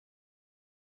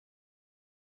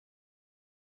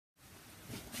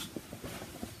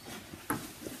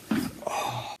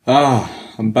Ah,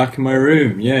 I'm back in my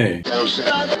room, yay.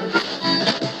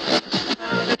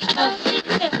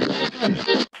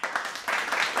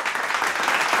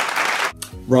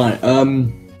 Right,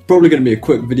 probably gonna be a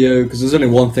quick video because there's only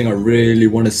one thing I really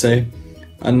want to say,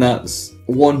 and that's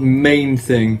one main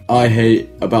thing I hate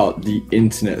about the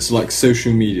internet, so like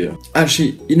social media.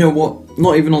 Actually, you know what?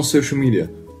 Not even on social media.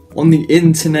 On the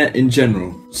internet in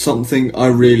general, something I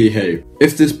really hate.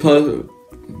 If this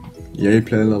Yay,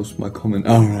 player loves my comment.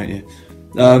 Alright,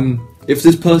 yeah. If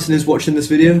this person is watching this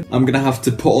video, I'm gonna have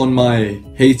to put on my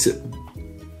hate it.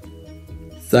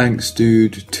 Thanks,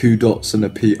 dude. 2 dots and a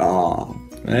P.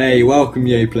 Hey, welcome,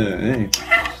 yay player. Hey.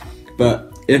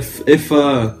 But if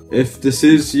this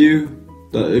is you,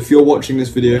 if you're watching this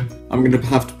video, I'm gonna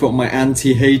have to put on my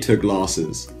anti-hater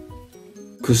glasses,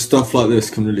 cause stuff like this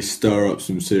can really stir up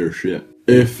some serious shit.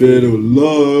 If it'll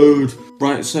load.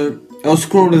 Right, so I was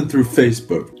scrolling through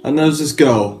Facebook, and there's this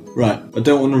girl. Right, I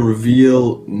don't want to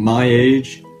reveal my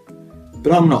age,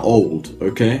 but I'm not old,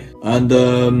 okay? And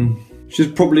she's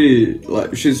probably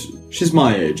like she's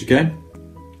my age, okay?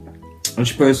 And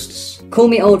she posts, "Call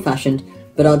me old-fashioned,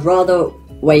 but I'd rather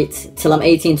wait till I'm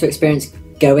 18 to experience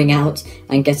going out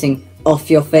and getting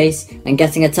off your face and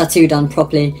getting a tattoo done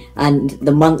properly and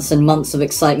the months and months of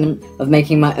excitement of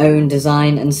making my own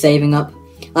design and saving up.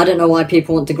 I don't know why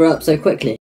people want to grow up so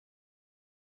quickly."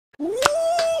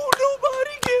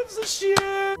 Nobody gives a shit.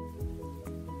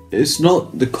 It's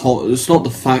not the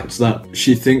fact that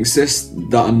she thinks this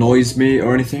that annoys me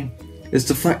or anything. It's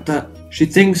the fact that she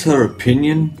thinks her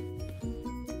opinion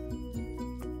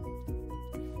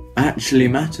actually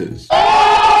matters.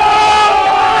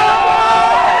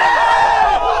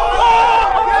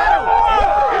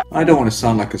 I don't want to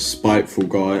sound like a spiteful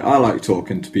guy. I like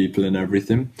talking to people and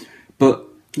everything, but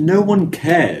no one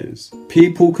cares.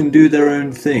 People can do their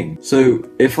own thing. So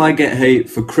if I get hate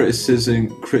for criticizing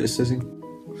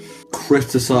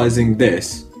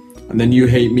this, and then you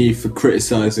hate me for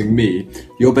criticizing me,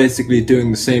 you're basically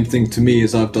doing the same thing to me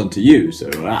as I've done to you. So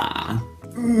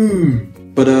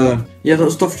But yeah,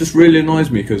 that stuff just really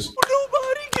annoys me because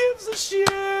nobody gives a shit.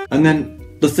 And then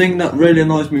the thing that really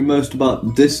annoys me most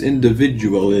about this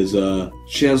individual is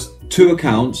she has 2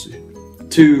 accounts,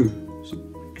 2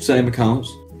 same accounts.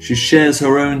 She shares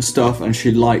her own stuff and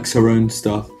she likes her own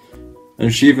stuff.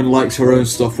 And she even likes her own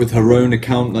stuff with her own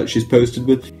account that she's posted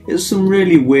with. It's some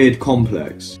really weird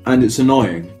complex. And it's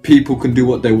annoying. People can do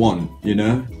what they want, you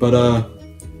know? But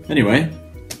anyway,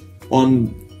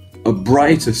 on a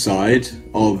brighter side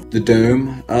of the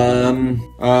dome, on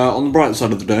the bright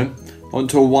side of the dome, I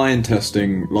went to a wine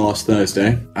tasting last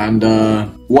Thursday. And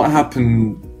what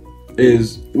happened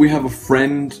is we have a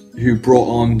friend who brought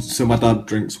on, so my dad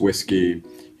drinks whiskey.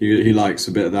 He likes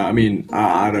a bit of that. I mean,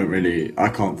 I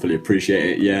can't fully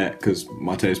appreciate it yet because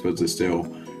my taste buds are still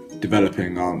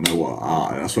developing. I don't know what,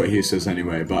 that's what he says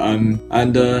anyway. But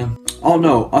oh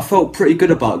no, I felt pretty good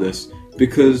about this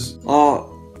because our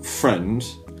friend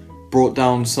brought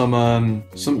down some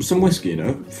whiskey, you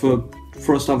know, for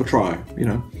us to have a try, you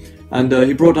know. And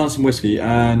he brought down some whiskey,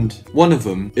 and one of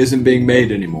them isn't being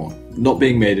made anymore. Not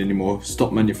being made anymore,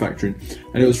 stopped manufacturing.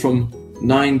 And it was from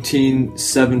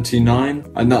 1979,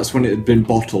 and that's when it had been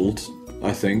bottled,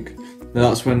 I think.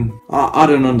 That's when, I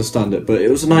don't understand it, but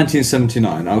it was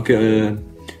 1979. I'll get,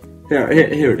 here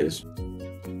it is.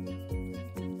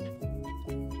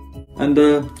 And,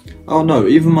 oh no,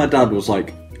 even my dad was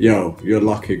like, "Yo, you're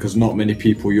lucky, because not many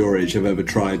people your age have ever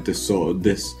tried this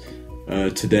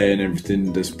today and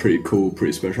everything. That's pretty cool,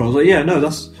 pretty special." I was like, yeah, no,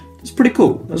 that's pretty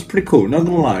cool. That's pretty cool. Not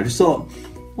gonna lie, I just thought,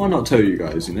 why not tell you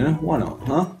guys, you know? Why not,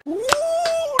 huh?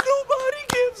 Nobody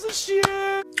gives a shit.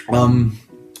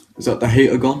 Is that the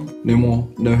hater gone?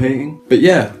 No hating? But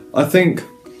yeah, I think,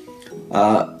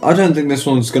 I don't think this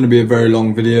one's gonna be a very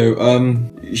long video.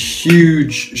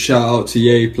 Huge shout out to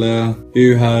Yay Player,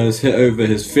 who has hit over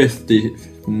his 50,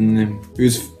 I'm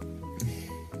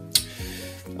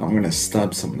gonna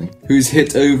stab something. Who's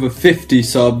hit over 50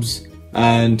 subs,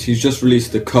 and he's just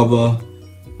released a cover,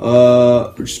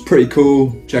 which is pretty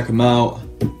cool. Check him out.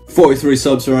 43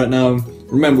 subs right now.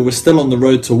 Remember, we're still on the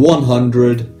road to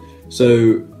 100,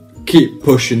 so keep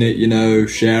pushing it, you know,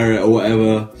 share it or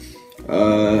whatever.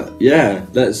 Yeah,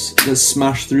 let's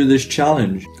smash through this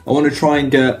challenge. I want to try and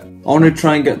get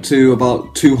to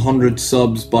about 200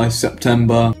 subs by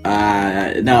September.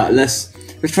 Now let's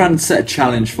try and set a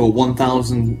challenge for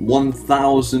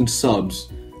 1,000 subs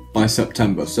by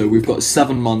September. So we've got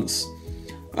 7 months.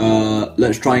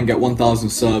 Let's try and get 1,000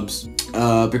 subs.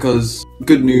 Because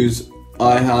good news,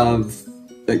 I have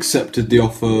accepted the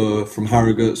offer from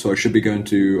Harrogate, so I should be going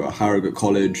to Harrogate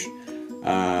College.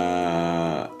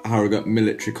 Harrogate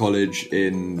Military College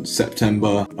in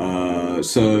September.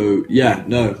 So yeah,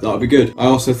 no, that would be good. I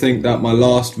also think that my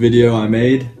last video I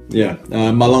made,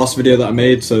 my last video that I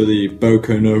made, so the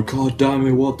Boko no, god damn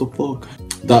it, what the fuck,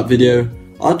 that video,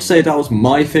 I'd say that was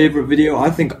my favourite video.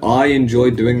 I think I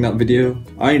enjoyed doing that video.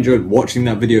 I enjoyed watching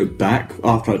that video back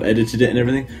after I'd edited it and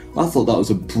everything. I thought that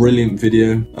was a brilliant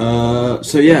video.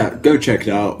 So yeah, go check it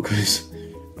out, because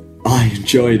I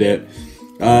enjoyed it.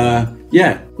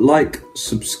 Yeah, like,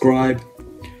 subscribe,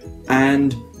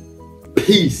 and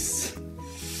peace.